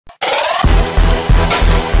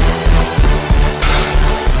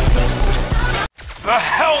The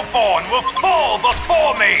Hellborn will fall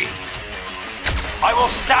before me! I will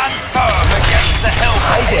stand firm against the Hellborn.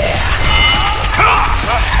 Hi there!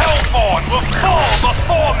 The Hellborn will fall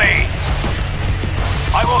before me!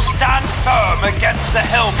 I will stand firm against the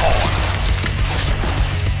Hellborn.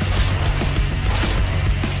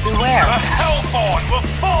 Beware. The Hellborn will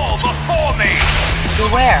fall before me!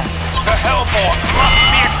 Beware. The Hellborn must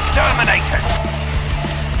be exterminated!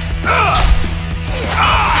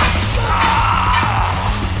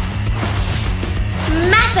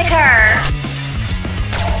 Massacre!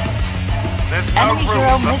 There's no Enemy room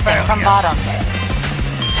hero for missing failure. from bottom.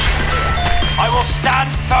 I will stand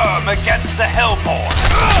firm against the Hellborn.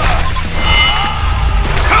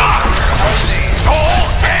 All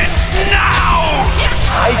ends now!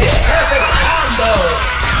 Hi there! Perfect combo!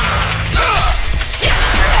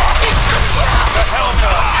 The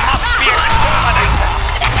Hellborn must be exterminated!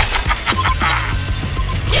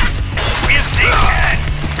 Is the end!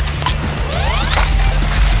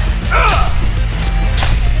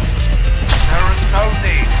 There is no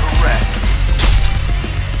need to rest.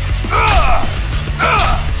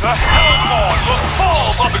 The Hellborn will fall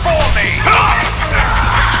before me!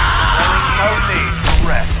 There is no need to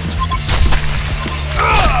rest.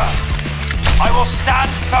 I will stand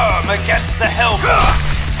firm against the Hellborn.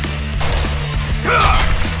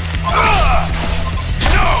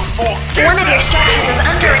 No forgiveness! One of your structures is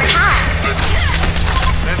under attack.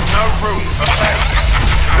 There's no room for failure.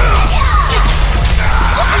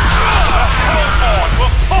 The Hellborn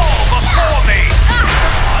will fall before me!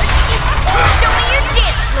 Show me your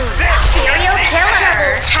dance move. Serial killer.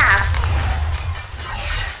 Double tap.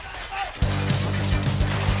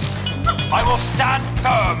 I will stand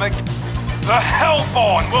firm against... The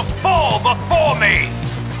Hellborn will fall before me!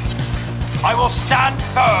 I will stand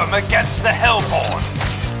firm against the Hellborn.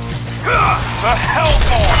 The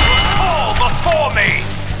Hellborn will fall before me!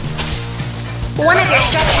 One of your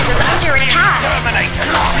structures is under attack. Terminated!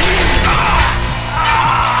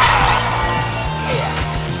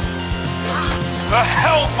 The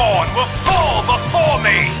Hellborn will fall before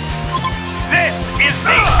me! This is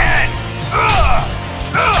the end!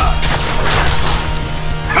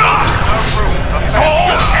 No room for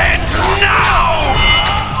all ends now!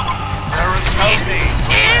 There is no need.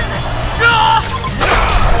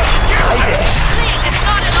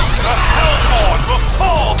 The Hellborn will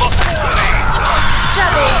fall before me!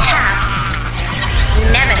 Double tap.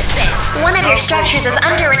 Nemesis. One of your structures is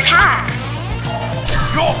under attack.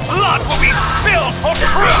 Your blood will be spilled for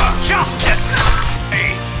true justice!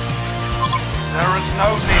 There is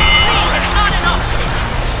no need for rest.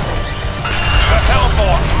 The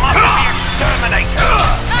Hellborn must be exterminated!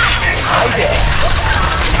 Hi there!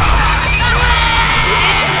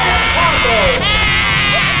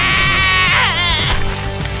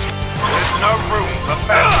 There's no room for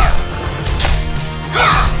failure.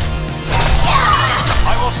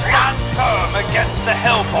 I will stand firm against the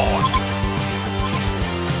Hellborn.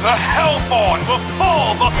 The Hellborn will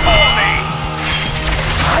fall before me!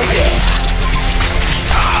 Hi there!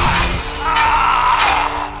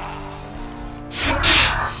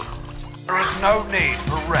 There is no need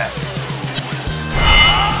for rest.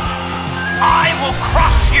 I will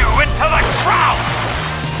crush you into the ground!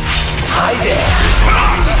 Hi there!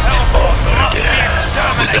 The Hellborn must be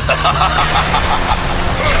exterminated!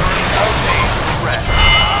 There is no need for rest.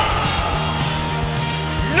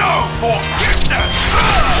 No forgiveness!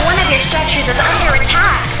 One of your structures is under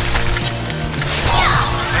attack.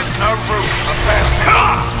 There's no room for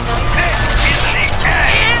failure. This is the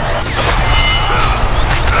end!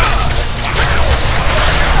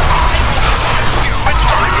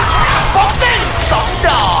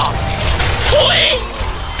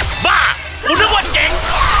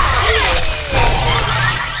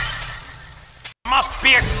 Must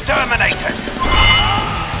be exterminated!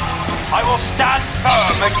 I will stand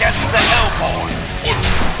firm against the Hellborn.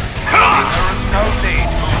 There is no need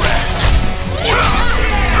to rest.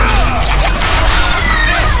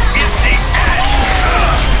 This is the end!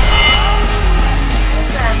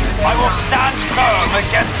 I will stand firm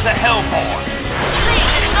against the Hellborn.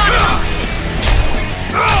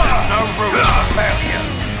 There's no room for failure.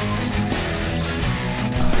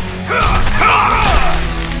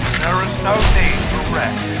 There is no need to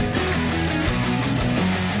rest.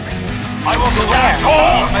 I will stand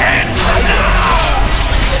all ends now!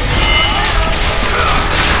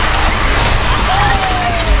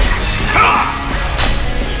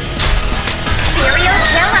 Serial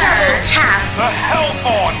killer. Double tap. The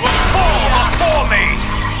Hellborn will fall before me!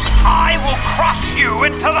 I will crush you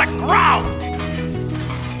into the ground!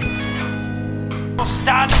 I will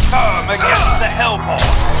stand firm against the Hellborn.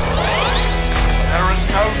 There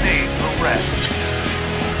no need for rest.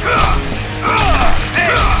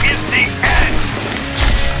 This is the end!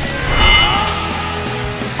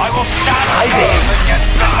 I will stand firm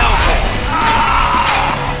against the Hellborn.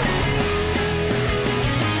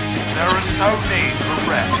 There is no need for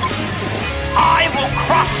rest. I will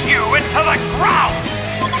crush you into the ground!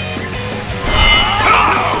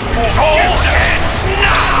 All end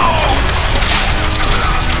now!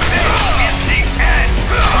 This is the end!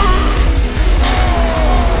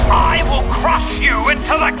 I will crush you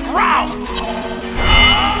into the ground!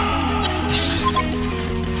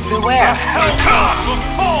 Beware. The Hellborn will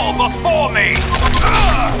fall before me!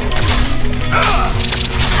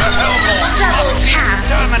 The Hellborn Double tap.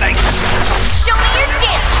 exterminate! Show me your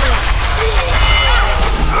dance moves.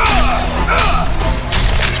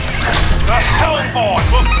 The Hellborn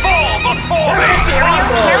will fall before me!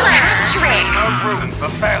 Serial killer. Hat trick. No room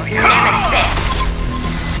for failure! Nemesis.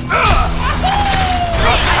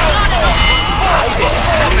 The Hellborn will fall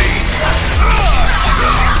before me!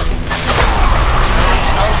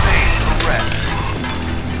 No need for rest.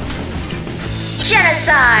 The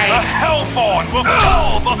Genocide. Hellborn will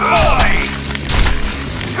fall before me!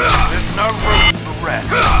 There's no room for rest.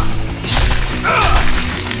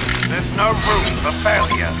 There's no room for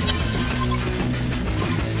failure.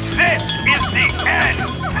 This is the end!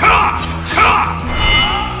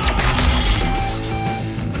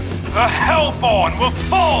 The Hellborn will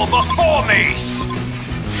fall before me!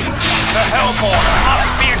 The Hellborn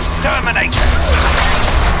must be exterminated!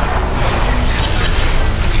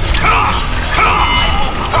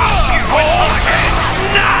 You all again!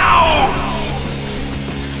 Now!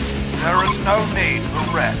 There is no need for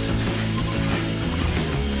rest.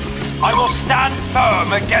 I will stand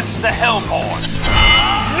firm against the Hellborn.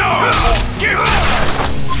 No forgiveness!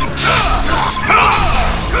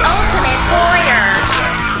 Ultimate warrior.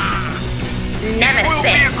 Will be a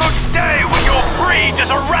Nemesis. good day when your breed is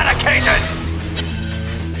eradicated!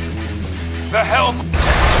 The Hell...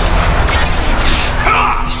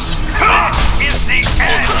 This is the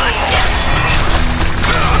end!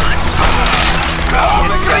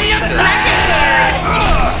 Legendary.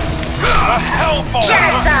 The Hellborn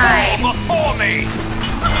Genocide. will fall before me!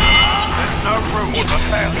 There's no room for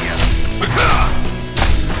failure.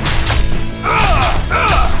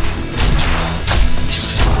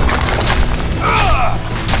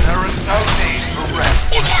 There is no need for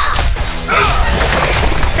rest.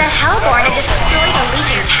 The Hellborn have destroyed a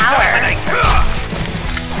Legion tower.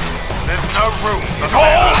 There's no room for failure. It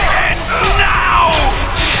all ends now!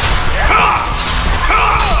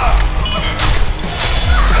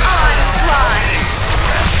 Onslaught.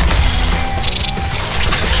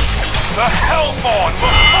 The Hellborn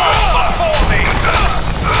will fall before me!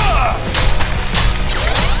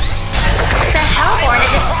 The Hellborn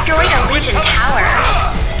have destroyed a Legion tower.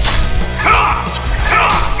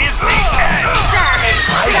 Is the end! Savage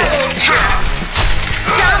double tap.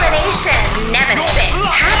 Domination. Nemesis.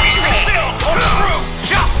 Hat trick. Built on true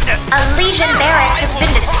justice! A Legion barracks has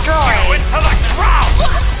been destroyed. Into the ground!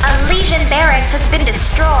 A Legion barracks has been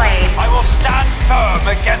destroyed. I will stand firm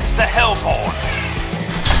against the Hellborn.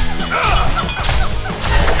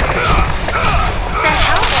 The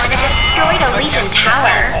Hellborn have destroyed a Legion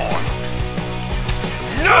tower.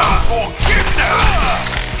 No forgiveness!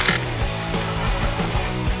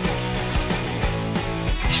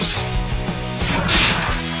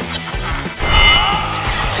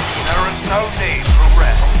 There is no need for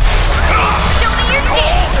rest. Show me your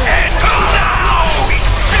dance moves. And now!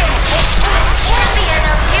 Champion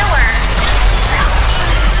of Newerth.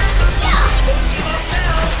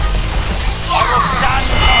 I will stand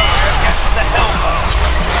firm against the Hellborn.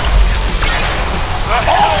 The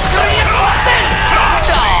Hellborn!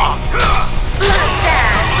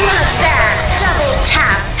 Bloodbath. Double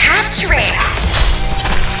tap. Hat trick.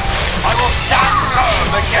 I will stand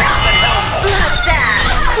firm against the Hellborn. Bloodbath.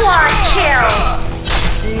 Quad kill.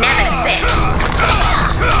 Nemesis.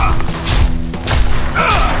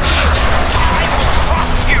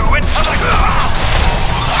 You into the ground!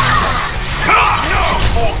 No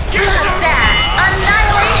forgiveness! Bloodbath.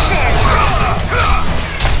 Annihilation.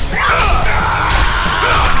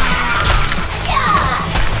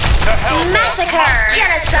 The Hellborn Massacre.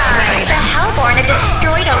 Genocide. The Hellborn have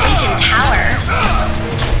destroyed a Legion tower.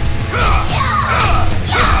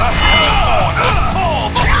 will fall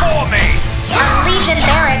before me! A Legion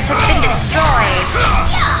barracks has been destroyed.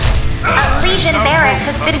 A Legion barracks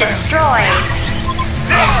has been destroyed.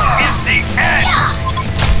 This is the end!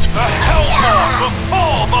 The Hellborn will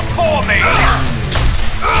fall before me! I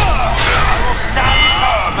will stand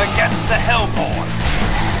firm against the Hellborn.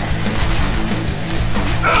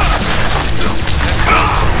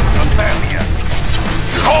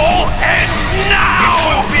 All ends now!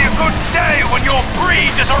 It will be a good day when your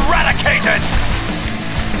breed is eradicated!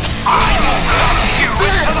 I will run you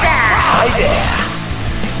into the ground! Hi there.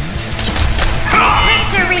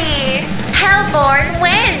 Victory! Hellborn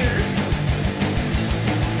wins!